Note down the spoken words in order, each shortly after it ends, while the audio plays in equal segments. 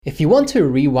If you want to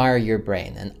rewire your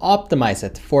brain and optimize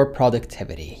it for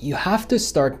productivity, you have to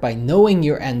start by knowing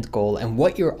your end goal and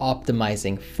what you're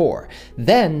optimizing for.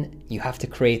 Then you have to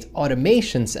create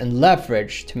automations and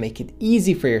leverage to make it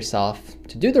easy for yourself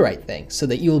to do the right thing so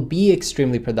that you'll be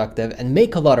extremely productive and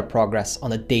make a lot of progress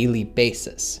on a daily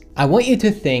basis. I want you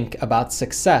to think about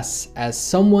success as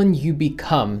someone you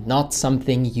become, not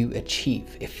something you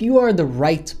achieve. If you are the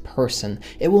right person,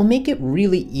 it will make it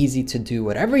really easy to do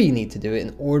whatever you need to do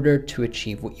in order to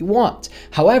achieve what you want.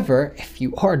 However, if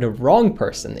you are the wrong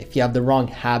person, if you have the wrong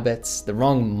habits, the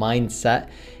wrong mindset,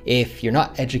 if you're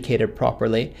not educated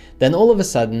properly, then all of a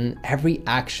sudden, every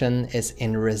action is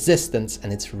in resistance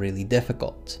and it's really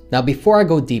difficult. Now, before I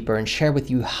go deeper and share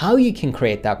with you how you can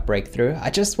create that breakthrough,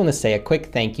 I just want to say a quick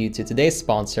thank you to today's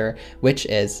sponsor, which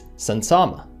is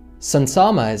Sunsama.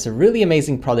 Sunsama is a really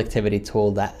amazing productivity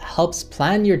tool that helps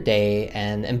plan your day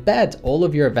and embed all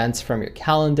of your events from your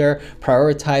calendar,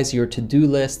 prioritize your to-do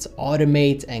lists,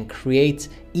 automate and create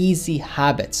easy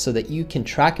habits so that you can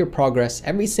track your progress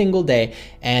every single day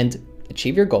and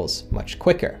achieve your goals much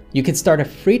quicker. You can start a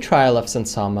free trial of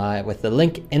Sunsama with the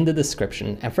link in the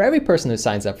description. And for every person who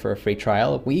signs up for a free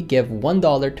trial, we give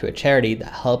 $1 to a charity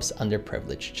that helps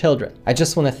underprivileged children. I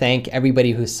just want to thank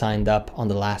everybody who signed up on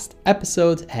the last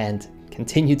episode and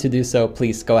continue to do so.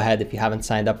 Please go ahead if you haven't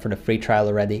signed up for the free trial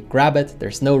already, grab it.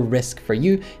 There's no risk for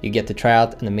you. You get to try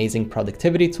out an amazing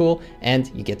productivity tool and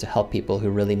you get to help people who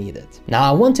really need it. Now,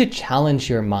 I want to challenge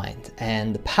your mind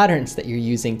and the patterns that you're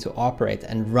using to operate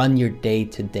and run your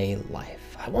day-to-day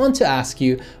life. I want to ask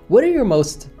you, what are your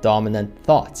most dominant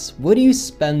thoughts? What do you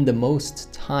spend the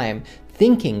most time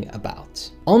thinking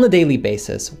about? On a daily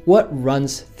basis, what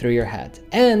runs through your head?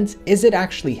 And is it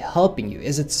actually helping you?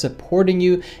 Is it supporting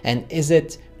you? And is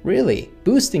it really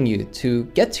boosting you to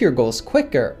get to your goals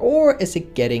quicker, or is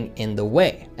it getting in the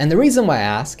way? And the reason why I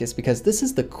ask is because this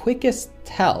is the quickest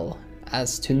tell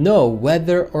as to know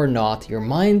whether or not your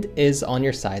mind is on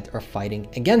your side or fighting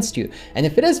against you. And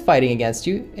if it is fighting against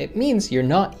you, it means you're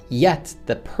not yet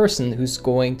the person who's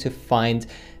going to find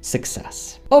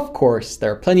success. Of course, there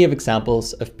are plenty of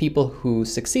examples of people who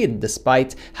succeed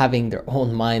despite having their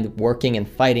own mind working and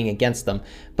fighting against them.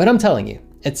 But I'm telling you,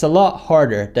 it's a lot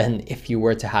harder than if you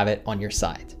were to have it on your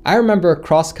side. I remember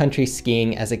cross-country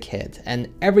skiing as a kid,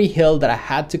 and every hill that I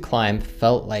had to climb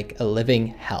felt like a living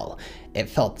hell. It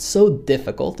felt so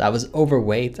difficult. I was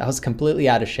overweight, I was completely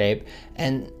out of shape,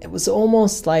 and it was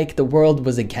almost like the world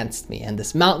was against me and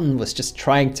this mountain was just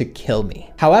trying to kill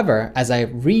me. However, as I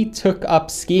retook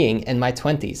up skiing in my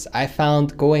 20s, I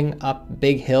found going up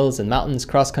big hills and mountains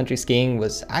cross-country skiing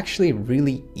was actually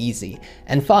really easy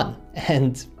and fun,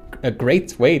 and a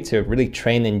great way to really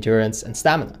train endurance and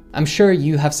stamina. I'm sure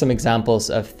you have some examples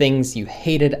of things you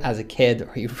hated as a kid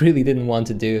or you really didn't want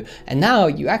to do, and now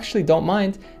you actually don't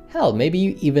mind. Hell, maybe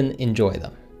you even enjoy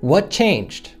them. What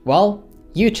changed? Well,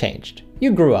 you changed.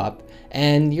 You grew up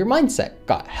and your mindset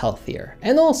got healthier.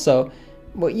 And also,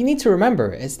 what you need to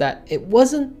remember is that it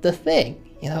wasn't the thing,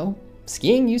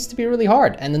 Skiing used to be really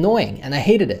hard and annoying and I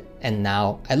hated it, and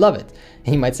now I love it.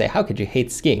 And you might say, how could you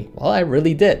hate skiing? Well, I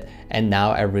really did. And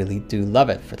now I really do love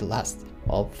it. For the last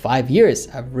 5 years,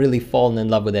 I've really fallen in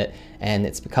love with it, and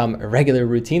it's become a regular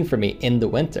routine for me in the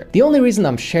winter. The only reason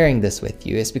I'm sharing this with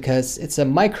you is because it's a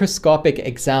microscopic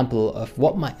example of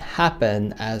what might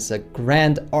happen as a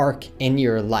grand arc in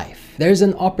your life. There's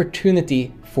an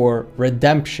opportunity for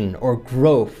redemption or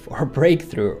growth or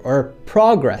breakthrough or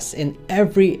progress in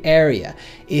every area.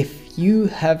 If you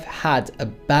have had a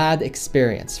bad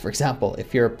experience, for example,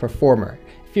 if you're a performer,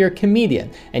 if you're a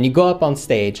comedian and you go up on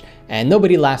stage and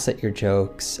nobody laughs at your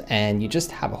jokes and you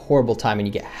just have a horrible time and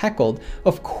you get heckled,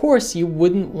 of course you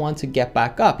wouldn't want to get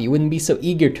back up. You wouldn't be so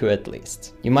eager to, at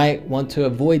least. You might want to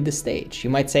avoid the stage. You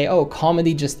might say, oh,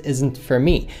 comedy just isn't for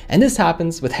me. And this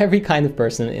happens with every kind of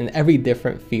person in every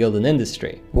different field and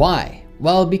industry. Why?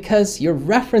 Well, because your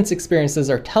reference experiences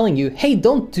are telling you, hey,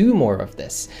 don't do more of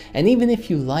this. And even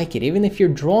if you like it, even if you're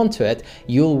drawn to it,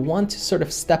 you'll want to sort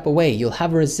of step away. You'll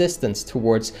have resistance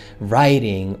towards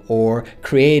writing or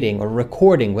creating or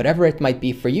recording, whatever it might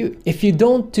be for you. If you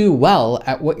don't do well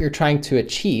at what you're trying to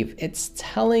achieve, it's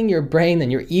telling your brain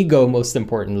and your ego, most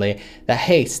importantly, that,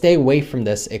 hey, stay away from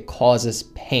this. It causes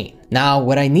pain. Now,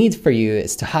 what I need for you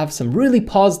is to have some really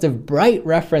positive, bright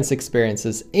reference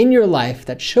experiences in your life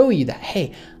that show you that,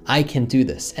 hey, I can do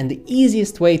this. And the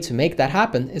easiest way to make that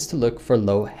happen is to look for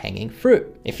low-hanging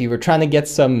fruit. If you were trying to get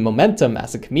some momentum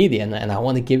as a comedian, and I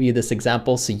want to give you this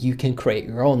example so you can create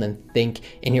your own and think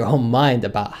in your own mind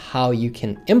about how you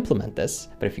can implement this.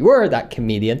 But if you were that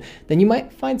comedian, then you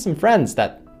might find some friends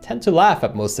that tend to laugh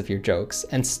at most of your jokes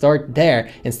and start there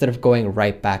instead of going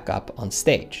right back up on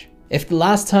stage. If the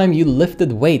last time you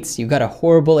lifted weights you got a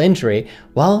horrible injury,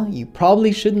 well, you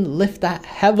probably shouldn't lift that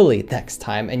heavily next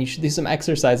time, and you should do some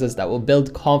exercises that will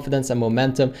build confidence and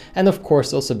momentum, and of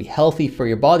course also be healthy for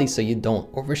your body so you don't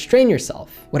overstrain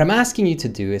yourself. What I'm asking you to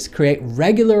do is create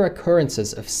regular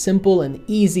occurrences of simple and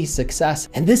easy success,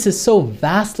 and this is so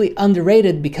vastly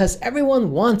underrated because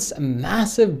everyone wants a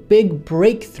massive big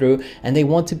breakthrough and they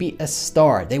want to be a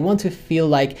star. They want to feel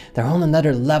like they're on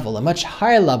another level, a much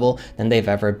higher level than they've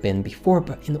ever been before,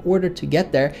 but in order to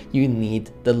get there, you need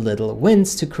the little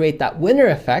wins to create that winner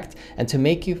effect and to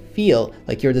make you feel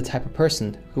like you're the type of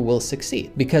person who will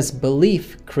succeed. Because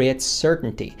belief creates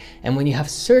certainty, and when you have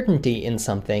certainty in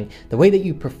something, the way that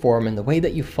you perform and the way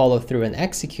that you follow through and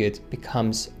execute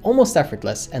becomes almost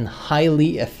effortless and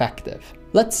highly effective.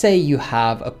 Let's say you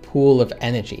have a pool of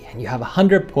energy and you have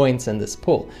 100 points in this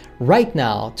pool. Right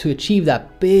now, to achieve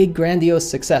that big grandiose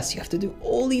success, you have to do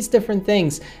all these different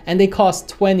things and they cost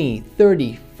 20,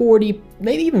 30, 40,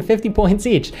 maybe even 50 points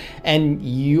each. And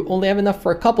you only have enough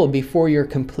for a couple before you're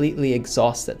completely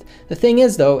exhausted. The thing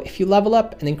is though, if you level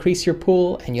up and increase your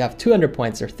pool and you have 200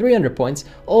 points or 300 points,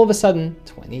 all of a sudden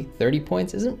 20, 30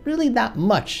 points isn't really that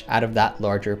much out of that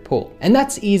larger pool. And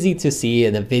that's easy to see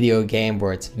in a video game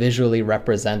where it's visually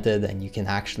represented and you can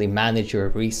actually manage your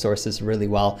resources really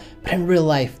well. But in real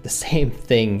life, the same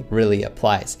thing really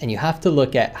applies. And you have to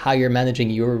look at how you're managing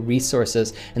your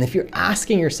resources. And if you're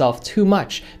asking yourself too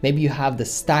much, maybe you have the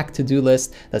stacked to-do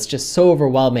list that's just so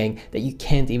overwhelming that you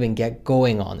can't even get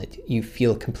going on it. You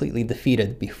feel completely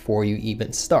defeated before you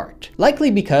even start.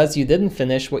 Likely because you didn't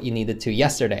finish what you needed to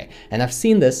yesterday. And I've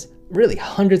seen this really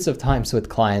hundreds of times with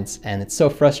clients, and it's so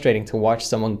frustrating to watch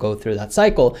someone go through that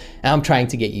cycle, and I'm trying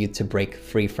to get you to break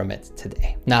free from it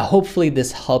today. Now, hopefully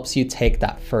this helps you take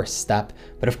that first step,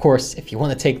 but of course, if you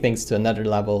want to take things to another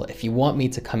level, if you want me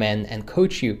to come in and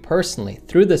coach you personally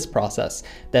through this process,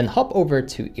 then hop over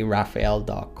to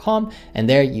erafael.com, and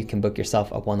there you can book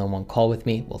yourself a one-on-one call with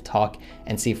me. We'll talk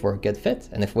and see if we're a good fit,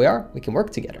 and if we are, we can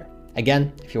work together.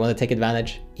 Again, if you want to take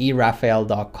advantage,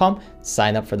 erafael.com,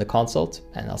 sign up for the consult,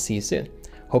 and I'll see you soon.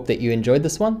 Hope that you enjoyed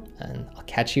this one, and I'll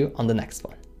catch you on the next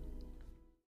one.